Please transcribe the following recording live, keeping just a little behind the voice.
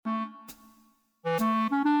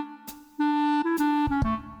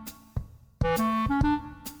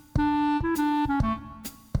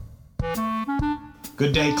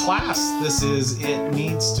Good day, class. This is It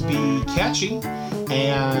Needs to Be Catchy,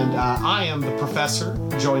 and I am the professor,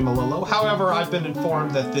 Joey Malillo. However, I've been informed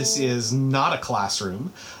that this is not a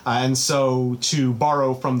classroom, and so to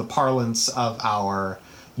borrow from the parlance of our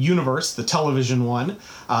universe, the television one,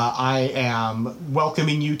 I am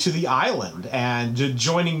welcoming you to the island, and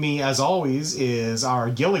joining me, as always, is our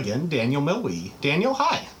Gilligan, Daniel Milwee. Daniel,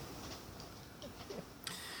 hi.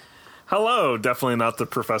 Hello, definitely not the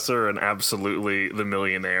professor and absolutely the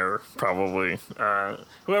millionaire, probably.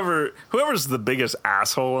 Whoever's the biggest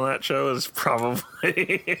asshole in that show is probably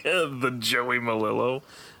the Joey Malillo.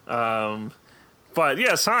 But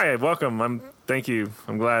yes, hi, welcome. Thank you.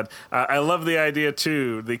 I'm glad. I love the idea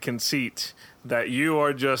too, the conceit that you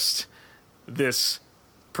are just this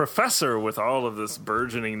professor with all of this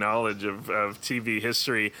burgeoning knowledge of TV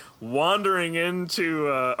history wandering into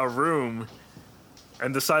a room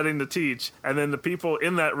and deciding to teach, and then the people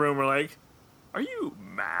in that room are like, are you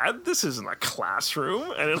mad? This isn't a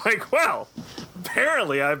classroom. And it's like, well,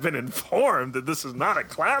 apparently I've been informed that this is not a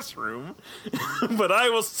classroom, but I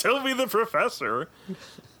will still be the professor.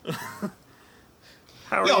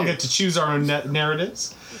 We all get to choose our own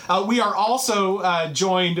narratives. We are also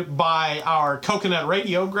joined by our Coconut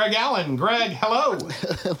Radio, Greg Allen. Greg, hello.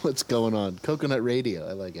 What's going on? Coconut Radio.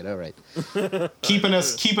 I like it. All right. keeping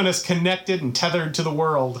us connected and tethered to the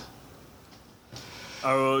world.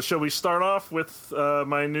 Shall we start off with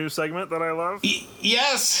my new segment that I love?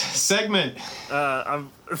 Yes, segment.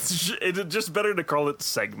 It's just better to call it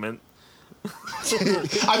segment.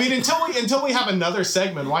 I mean, until we have another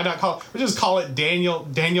segment, why not just call it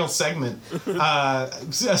Daniel segment?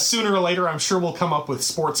 Sooner or later, I'm sure we'll come up with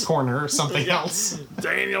Sports Corner or something else.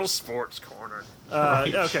 Daniel Sports Corner.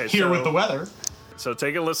 Right. Okay, here with the weather. So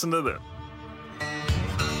take a listen to this.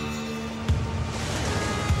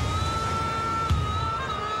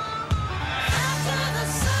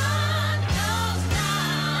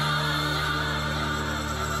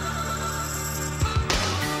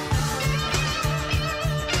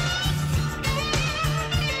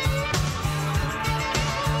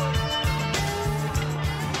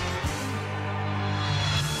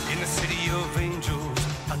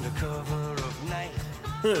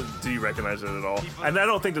 Do you recognize it at all? And I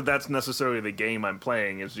don't think that that's necessarily the game I'm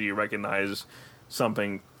playing, is do you recognize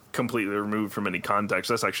something completely removed from any context?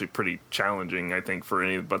 That's actually pretty challenging, I think, for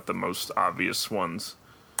any but the most obvious ones.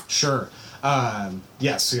 Sure.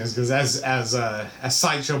 Yes, because as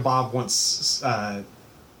Sideshow Bob once so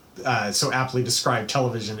aptly described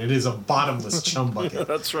television, it is a bottomless chum bucket.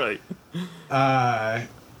 That's right.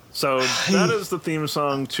 So that is the theme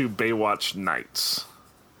song to Baywatch Nights.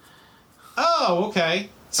 Oh, okay.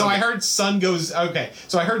 So okay. I heard sun goes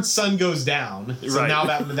down. So right. Now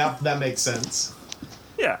that makes sense.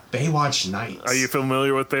 Yeah. Baywatch Nights. Are you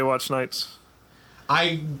familiar with Baywatch Nights?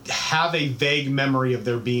 I have a vague memory of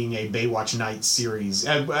there being a Baywatch Nights series.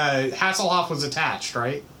 Hasselhoff was attached,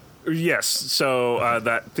 right? Yes. So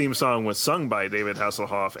that theme song was sung by David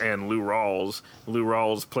Hasselhoff and Lou Rawls. Lou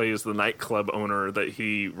Rawls plays the nightclub owner that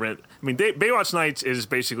he rent. I mean, Baywatch Nights is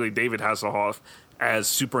basically David Hasselhoff as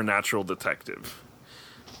supernatural detective.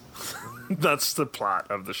 That's the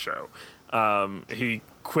plot of the show. He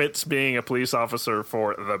quits being a police officer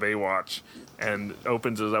for the Baywatch and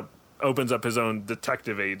opens up his own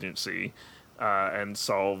detective agency and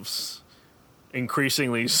solves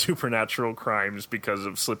increasingly supernatural crimes because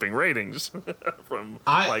of slipping ratings.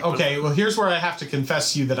 Well, here's where I have to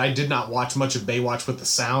confess to you that I did not watch much of Baywatch with the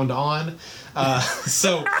sound on.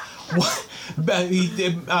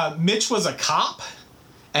 Mitch was a cop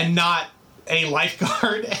and not a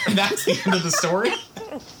lifeguard, and that's the end of the story.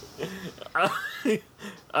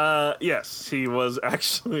 Yes, he was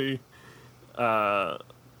actually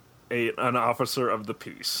an officer of the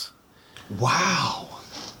peace. Wow.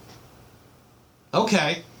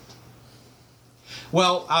 Okay.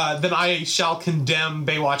 Well, then I shall condemn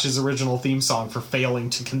Baywatch's original theme song for failing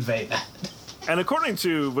to convey that. And according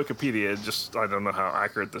to Wikipedia, I don't know how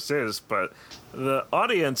accurate this is, but the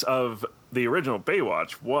audience of the original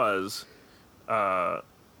Baywatch was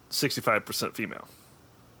 65% female.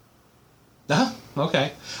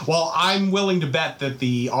 Okay. Well, I'm willing to bet that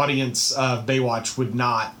the audience of Baywatch would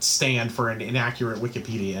not stand for an inaccurate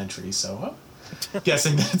Wikipedia entry, so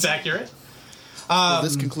guessing that's accurate. Well,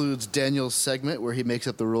 this concludes Daniel's segment where he makes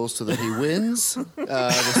up the rules so that he wins.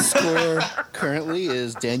 The score currently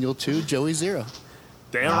is Daniel 2, Joey 0.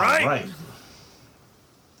 Damn right.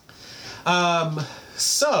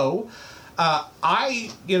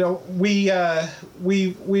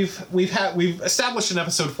 We've established an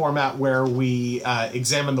episode format where we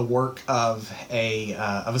examine the work of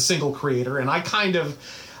a single creator, and I kind of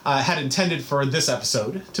had intended for this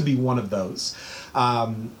episode to be one of those.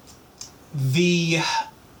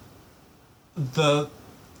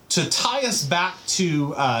 To tie us back to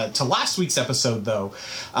last week's episode, though,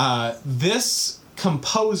 this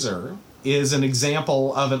composer is an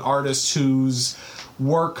example of an artist whose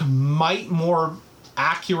work might more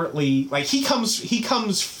accurately, like, he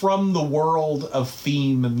comes from the world of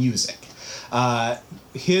theme music.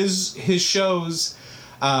 His shows,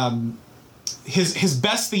 his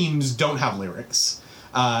best themes don't have lyrics,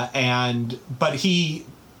 but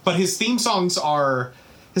his theme songs are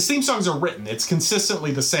written. It's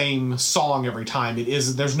consistently the same song every time.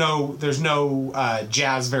 There's no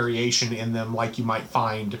jazz variation in them like you might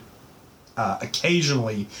find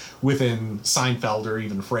occasionally within Seinfeld or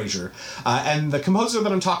even Frasier. And the composer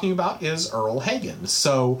that I'm talking about is Earle Hagen.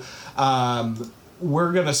 So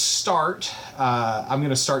we're going to start. I'm going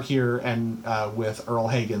to start here and with Earle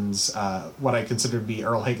Hagen's what I consider to be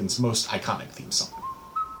Earle Hagen's most iconic theme song.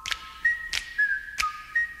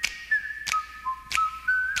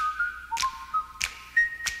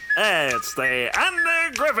 It's the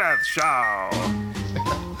Andy Griffith Show.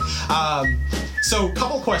 So, a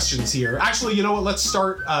couple questions here. Actually, you know what? Let's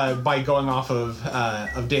start by going off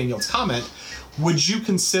of Daniel's comment. Would you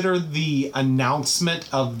consider the announcement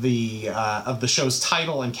of the show's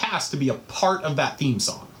title and cast to be a part of that theme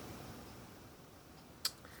song?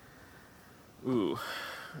 Ooh.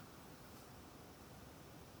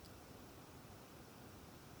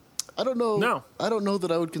 I don't know. No. I don't know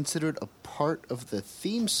that I would consider it a part of the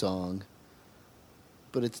theme song,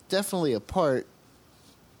 but it's definitely a part.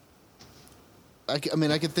 I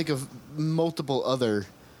mean, I can think of multiple other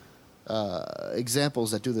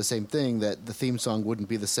examples that do the same thing, that the theme song wouldn't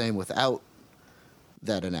be the same without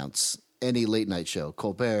that announce. Any late night show,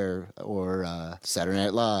 Colbert or Saturday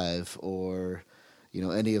Night Live, or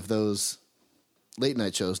any of those late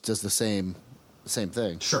night shows does the same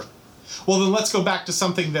thing. Sure. Well, then let's go back to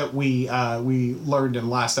something that we learned in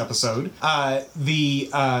last episode. The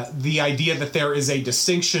idea that there is a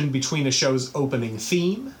distinction between a show's opening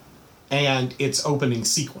theme and its opening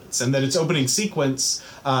sequence, and that its opening sequence,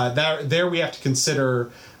 there we have to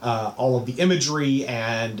consider all of the imagery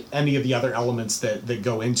and any of the other elements that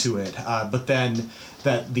go into it. But then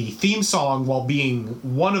that the theme song, while being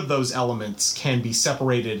one of those elements, can be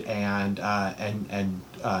separated and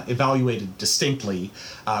evaluated distinctly,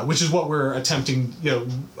 which is what we're attempting,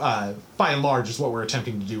 by and large, is what we're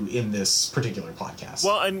attempting to do in this particular podcast.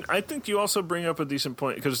 Well, and I think you also bring up a decent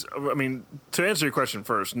point, because, I mean, to answer your question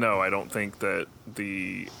first, no, I don't think that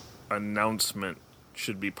the announcement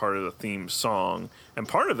should be part of the theme song. And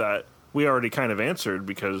part of that we already kind of answered,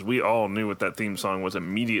 because we all knew what that theme song was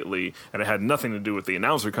immediately, and it had nothing to do with the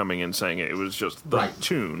announcer coming in saying it. It was just the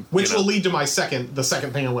tune. Which will lead to the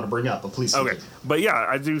second thing I want to bring up, but please continue. Okay. But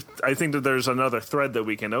yeah, I think that there's another thread that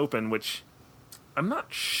we can open, which I'm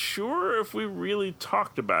not sure if we really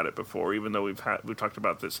talked about it before, even though we've talked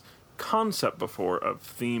about this concept before of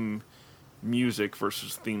theme music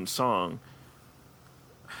versus theme song.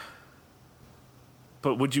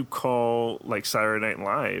 But would you call, like, Saturday Night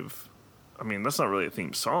Live, I mean, that's not really a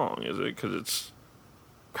theme song, is it? Because it's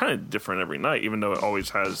kind of different every night, even though it always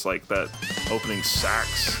has, like, that opening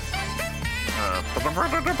sax.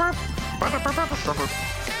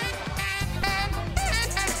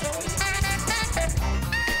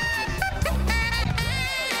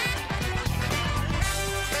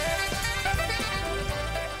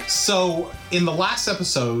 So in the last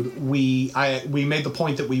episode, we made the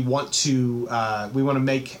point that we want to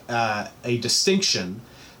make a distinction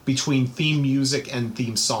between theme music and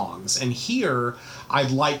theme songs. And here, I'd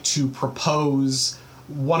like to propose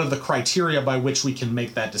one of the criteria by which we can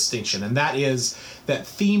make that distinction, and that is that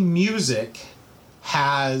theme music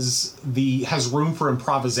has room for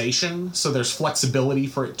improvisation, so there's flexibility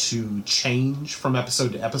for it to change from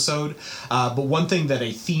episode to episode. But one thing that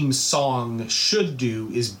a theme song should do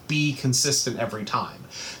is be consistent every time.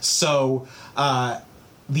 So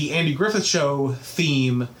the Andy Griffith Show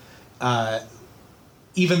theme,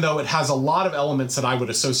 even though it has a lot of elements that I would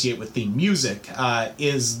associate with theme music,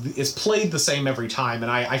 is played the same every time,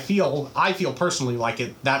 and I feel personally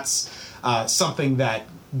like that's something that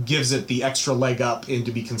gives it the extra leg up into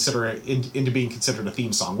being considered a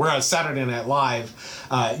theme song. Whereas Saturday Night Live,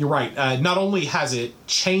 you're right. Not only has it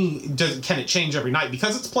can it change every night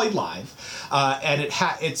because it's played live, and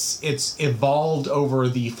it's evolved over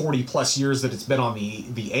the 40 plus years that it's been on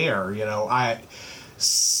the air.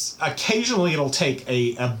 Occasionally it'll take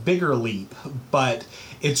a bigger leap, but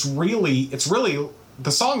it's really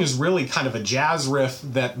the song is really kind of a jazz riff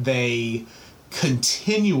that they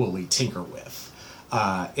continually tinker with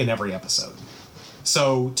in every episode.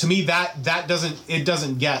 So to me, that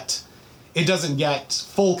doesn't get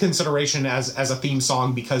full consideration as a theme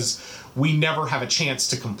song, because we never have a chance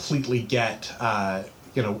to completely get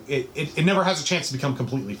it never has a chance to become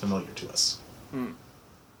completely familiar to us.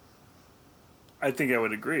 I think I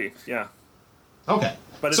would agree. Yeah. Okay.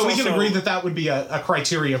 But so we can agree that would be a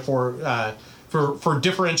criteria for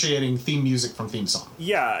differentiating theme music from theme song.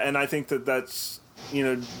 Yeah, and I think that's,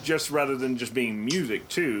 just rather than just being music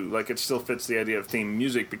too, like it still fits the idea of theme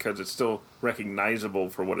music because it's still recognizable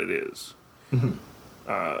for what it is. Mm-hmm.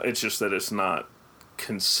 It's just that it's not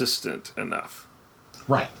consistent enough.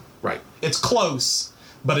 Right. It's close,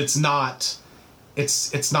 but it's not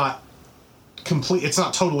complete. It's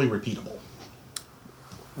not totally repeatable.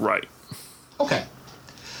 Right. Okay.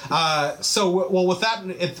 So, well, with that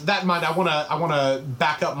in mind, I want to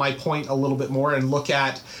back up my point a little bit more and look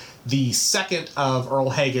at the second of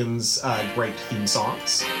Earle Hagen's great theme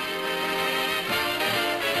songs.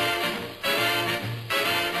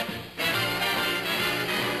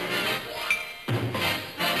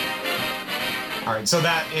 All right, so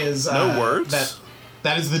that is no words.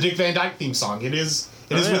 That is the Dick Van Dyke theme song. It is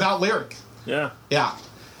without lyric. Yeah. Yeah.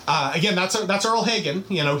 Again, that's Earle Hagen.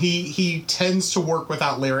 He tends to work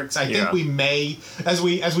without lyrics. I think we may, as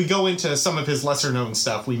we go into some of his lesser known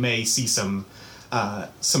stuff, we may see some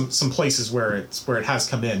places where it has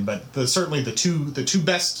come in. But certainly the two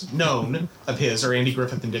best known of his are Andy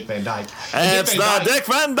Griffith and Dick Van Dyke. It's the Dick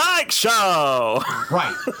Van Dyke Show.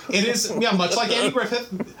 Right. It is. Yeah. Much like Andy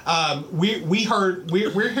Griffith,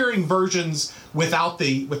 we're hearing versions without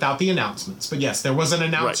the announcements. But yes, there was an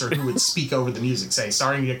announcer who would speak over the music, say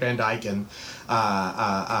starring Dick Van Dyke and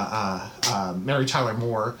Mary Tyler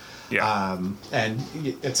Moore, and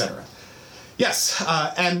etc. Yes,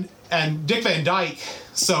 and Dick Van Dyke.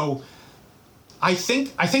 So I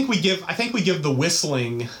think we give the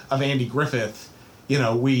whistling of Andy Griffith. We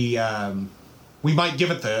might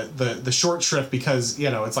give it the short shrift because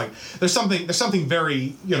it's like there's something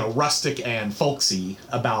very rustic and folksy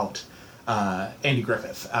about Andy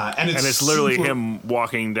Griffith, and it's literally him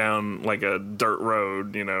walking down like a dirt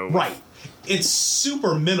road, Right. It's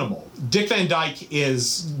super minimal. Dick Van Dyke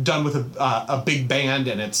is done with a big band,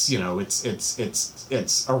 and it's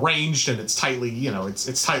arranged and it's tightly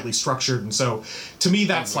it's tightly structured, and so to me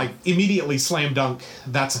that's like immediately slam dunk.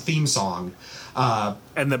 That's a theme song.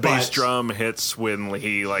 And the bass drum hits when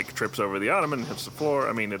he like trips over the ottoman and hits the floor.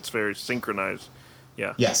 I mean, it's very synchronized.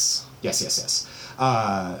 Yeah. Yes.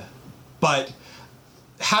 But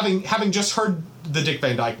having just heard the Dick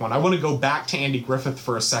Van Dyke one, I want to go back to Andy Griffith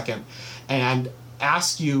for a second and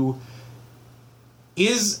ask you: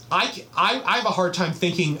 I have a hard time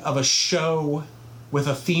thinking of a show with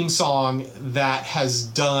a theme song that has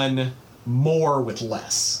done more with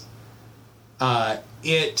less.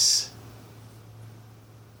 Its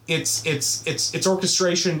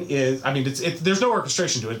orchestration is, I mean, there's no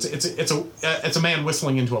orchestration to it. It's a man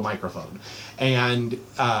whistling into a microphone, and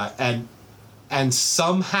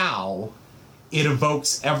somehow it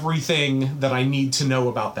evokes everything that I need to know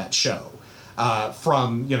about that show,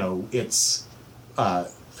 from its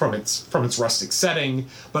rustic setting,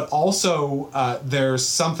 but also there's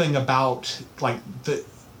something about like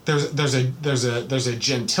there's a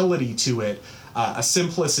gentility to it, a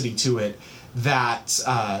simplicity to it that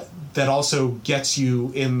also gets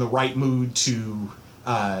you in the right mood to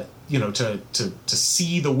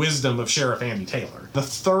see the wisdom of Sheriff Andy Taylor. The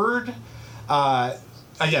third,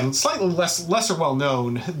 again, slightly lesser well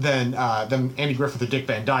known than Andy Griffith or Dick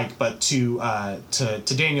Van Dyke, but to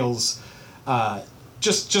Daniel's,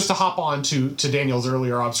 just to hop on to Daniel's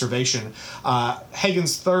earlier observation,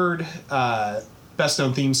 Hagen's third best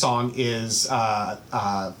known theme song is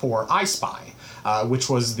for I Spy, which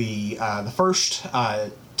was the first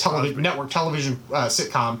network television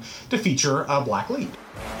sitcom to feature a black lead.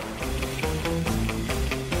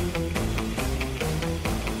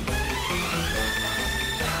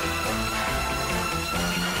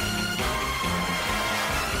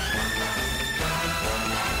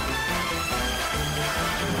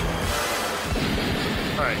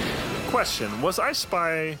 All right. Question: was I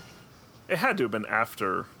Spy? It had to have been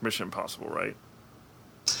after Mission Impossible, right?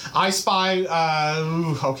 I Spy,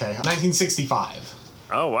 1965.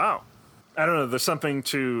 Oh, wow. I don't know. There's something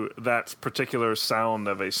to that particular sound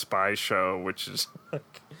of a spy show, which is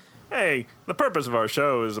like, hey, the purpose of our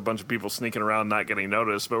show is a bunch of people sneaking around not getting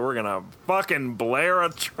noticed, but we're going to fucking blare a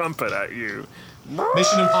trumpet at you.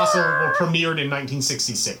 Mission Impossible premiered in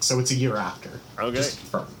 1966, so it's a year after. Okay. Just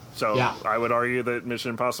confirm. So yeah. I would argue that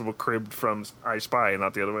Mission Impossible cribbed from I Spy,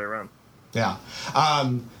 not the other way around. Yeah.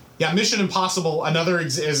 Yeah, Mission Impossible.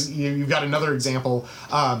 You've got another example.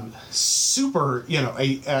 Super,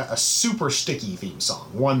 a super sticky theme song.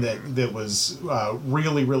 One that was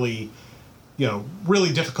really, really,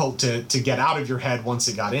 really difficult to get out of your head once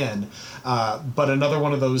it got in. But another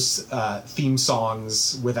one of those theme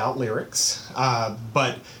songs without lyrics.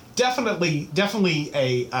 But definitely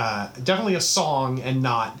a song and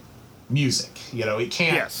not music. It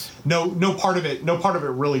can't. Yes. No part of it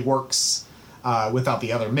really works without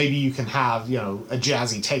the other. Maybe you can have a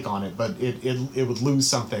jazzy take on it, but it would lose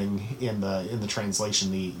something in the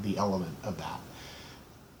translation, the element of that.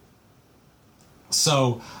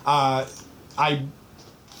 So I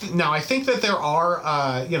think that there are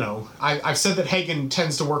I've said that Hagen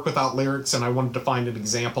tends to work without lyrics, and I wanted to find an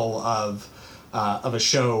example of a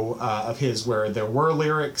show of his where there were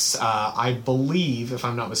lyrics. I believe, if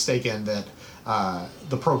I'm not mistaken, that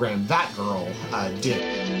the program That Girl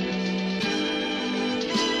did.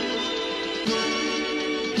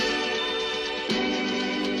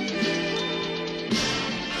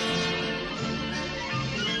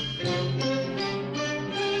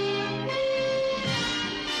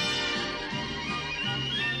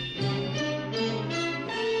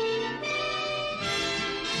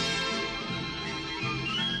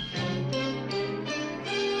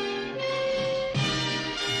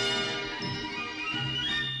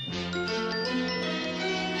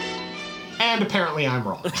 And apparently I'm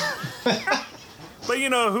wrong. But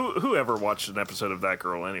who ever watched an episode of That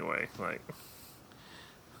Girl anyway? Like,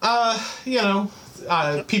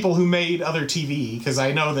 people who made other TV, because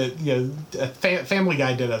I know that Family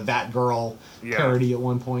Guy did a That Girl parody at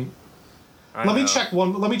one point. Let me check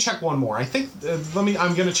one more. I think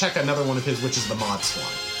I'm going to check another one of his, which is the Mod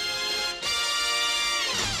Squad.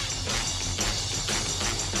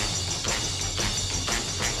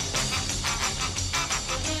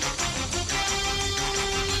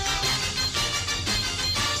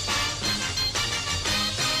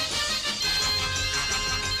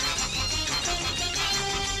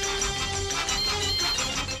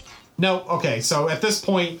 No, okay. So at this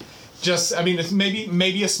point, it's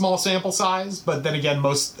maybe a small sample size, but then again,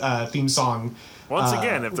 most theme song. Once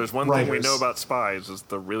again, if there's one thing we know about spies, is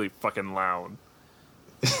they're really fucking loud.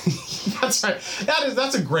 That's right.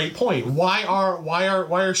 That's a great point. Why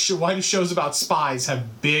do shows about spies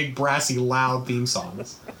have big, brassy, loud theme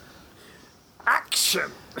songs? Action.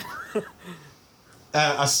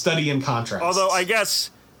 A study in contrast. Although I guess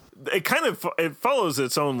it follows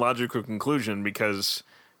its own logical conclusion, because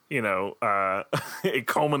it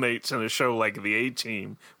culminates in a show like The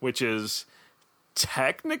A-Team, which is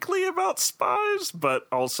technically about spies, but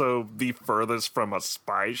also the furthest from a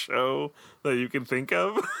spy show that you can think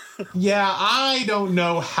of. Yeah, I don't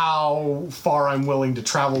know how far I'm willing to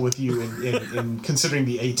travel with you in considering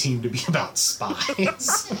The A-Team to be about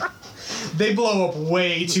spies. They blow up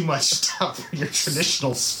way too much stuff for your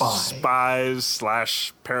traditional spy. Spies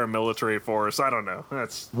 / paramilitary force, I don't know.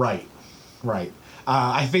 That's right.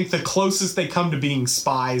 I think the closest they come to being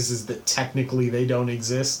spies is that technically they don't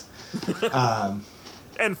exist.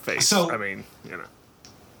 And fake. So,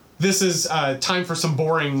 this is time for some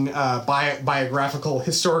boring biographical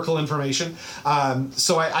historical information.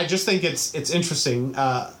 So I just think it's interesting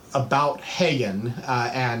about Hagen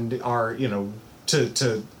and our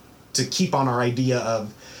to keep on our idea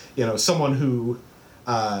of someone who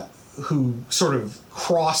sort of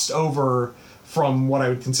crossed over from what I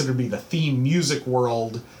would consider to be the theme music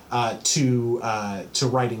world to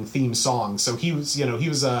writing theme songs. So he was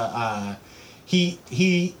at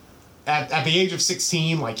the age of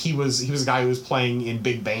 16, like he was a guy who was playing in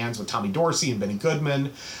big bands with Tommy Dorsey and Benny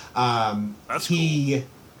Goodman. He cool.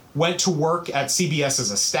 Went to work at CBS as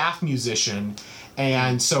a staff musician,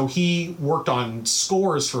 and so he worked on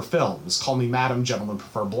scores for films. Call Me Madam, Gentlemen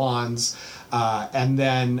Prefer Blondes, and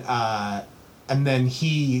then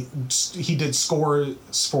he did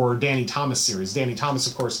scores for Danny Thomas series. Danny Thomas,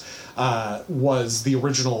 of course, was the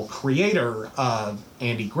original creator of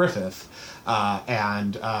Andy Griffith,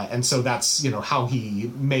 and so that's how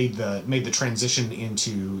he made the transition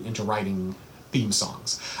into writing theme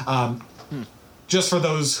songs. Just for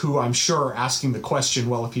those who I'm sure are asking the question,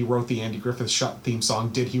 well, if he wrote the Andy Griffith theme song,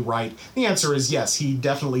 did he write? The answer is yes, he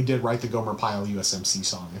definitely did write the Gomer Pyle USMC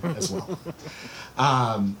song as well.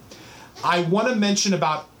 I want to mention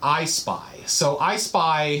about I Spy. So I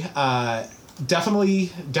Spy,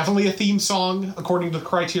 definitely a theme song according to the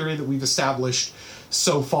criteria that we've established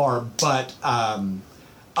so far. But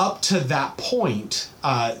up to that point,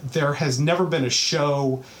 there had never been a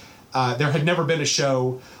show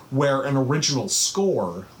where an original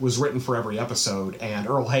score was written for every episode, and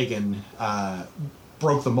Earle Hagen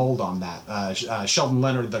broke the mold on that. Sheldon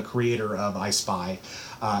Leonard, the creator of I Spy,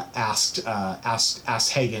 asked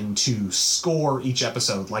Hagen to score each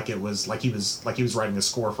episode like he was writing a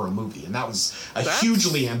score for a movie, and that was that's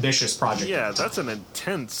hugely ambitious project. Yeah, that's an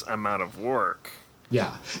intense amount of work.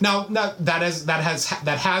 Yeah. Now that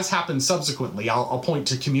has happened subsequently. I'll point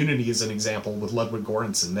to Community as an example with Ludwig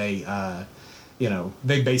Göransson.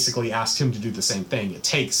 They basically asked him to do the same thing. It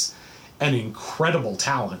takes an incredible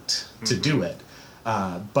talent to do it.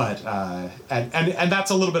 But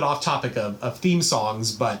that's a little bit off topic of theme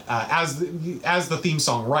songs. But as the theme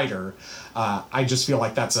song writer, I just feel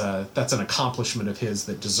like that's an accomplishment of his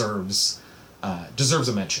that deserves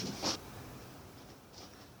a mention.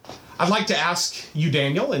 I'd like to ask you,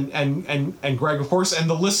 Daniel, and Greg, of course, and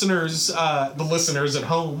the listeners at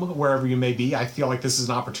home, wherever you may be. I feel like this is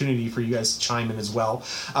an opportunity for you guys to chime in as well.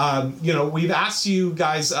 We've asked you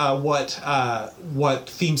guys what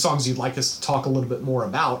theme songs you'd like us to talk a little bit more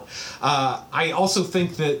about. I also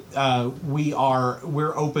think that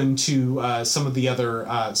we're open to some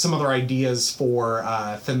other ideas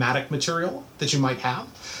for thematic material that you might have.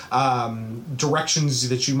 Directions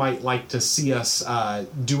that you might like to see us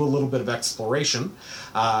do a little bit of exploration.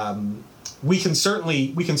 We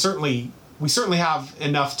certainly have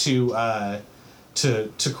enough to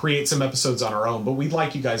create some episodes on our own, but we'd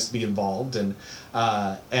like you guys to be involved, and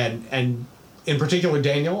in particular,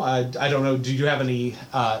 Daniel, I don't know, do you have any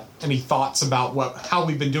thoughts about how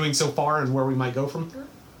we've been doing so far and where we might go from here?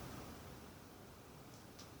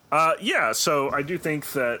 Yeah, so I do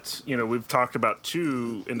think that, we've talked about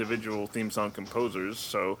 2 individual theme song composers,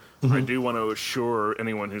 so I do want to assure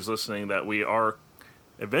anyone who's listening that we are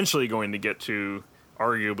eventually going to get to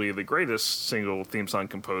arguably the greatest single theme song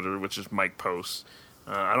composer, which is Mike Post.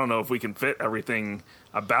 I don't know if we can fit everything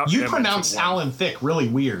about him. You pronounce Alan Thicke really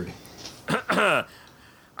weird. I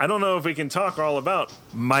don't know if we can talk all about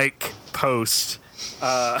Mike Post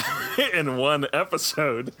in one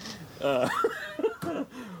episode.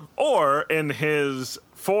 Or in his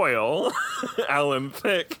foil, Alan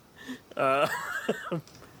Thicke,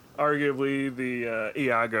 arguably the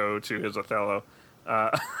Iago to his Othello.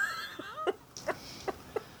 I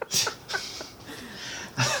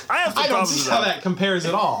don't see how that compares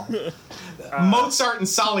at all. Mozart and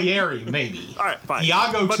Salieri, maybe. All right, fine.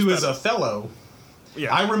 Iago to his Othello.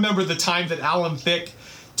 Yeah. I remember the time that Alan Thicke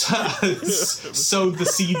sowed the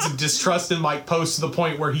seeds of distrust in Mike Post to the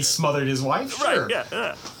point where he smothered his wife. Sure. Right,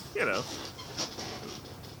 yeah.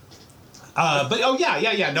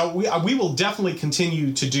 No, we will definitely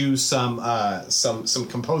continue to do some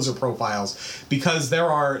composer profiles, because there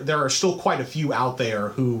are still quite a few out there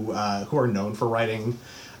who are known for writing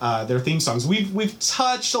their theme songs. We've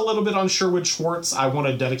touched a little bit on Sherwood Schwartz. I want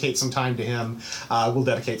to dedicate some time to him. We'll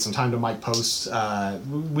dedicate some time to Mike Post.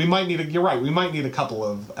 We might need you're right. We might need a couple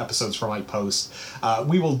of episodes for Mike Post.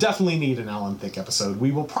 We will definitely need an Alan Thicke episode.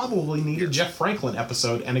 We will probably need a Jeff Franklin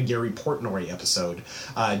episode and a Gary Portnoy episode,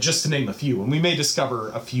 just to name a few. And we may discover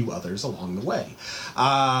a few others along the way.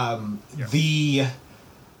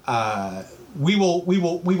 We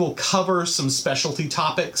will cover some specialty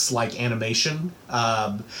topics like animation,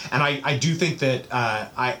 and I do think that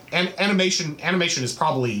animation is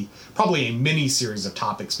probably a mini series of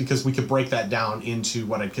topics, because we could break that down into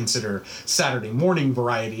what I'd consider Saturday morning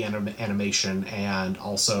variety animation, and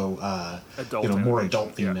also more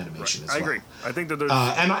adult themed animation as well. I agree. I think that there's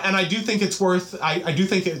and I do think it's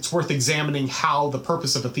worth examining how the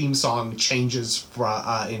purpose of a theme song changes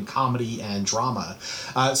in comedy and drama.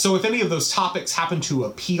 So if any of those topics happen to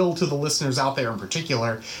appeal to the listeners out there in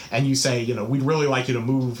particular, and you say, we'd really like you to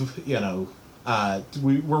move,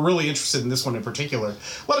 we're really interested in this one in particular,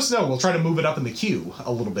 let us know. We'll try to move it up in the queue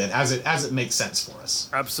a little bit as it makes sense for us.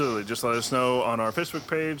 Absolutely. Just let us know on our Facebook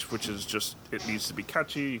page, which is just It Needs to Be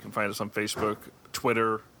Catchy. You can find us on Facebook,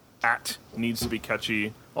 Twitter, @Needs to Be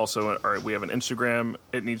Catchy. Also, we have an Instagram,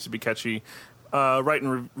 It Needs to Be Catchy. Rate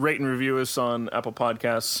and review us on Apple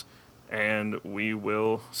Podcasts, and we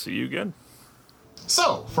will see you again.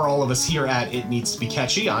 So, for all of us here at It Needs to Be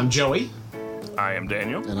Catchy, I'm Joey. I am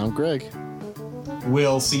Daniel. And I'm Greg.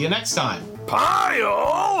 We'll see you next time.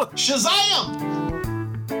 Pile! Shazam!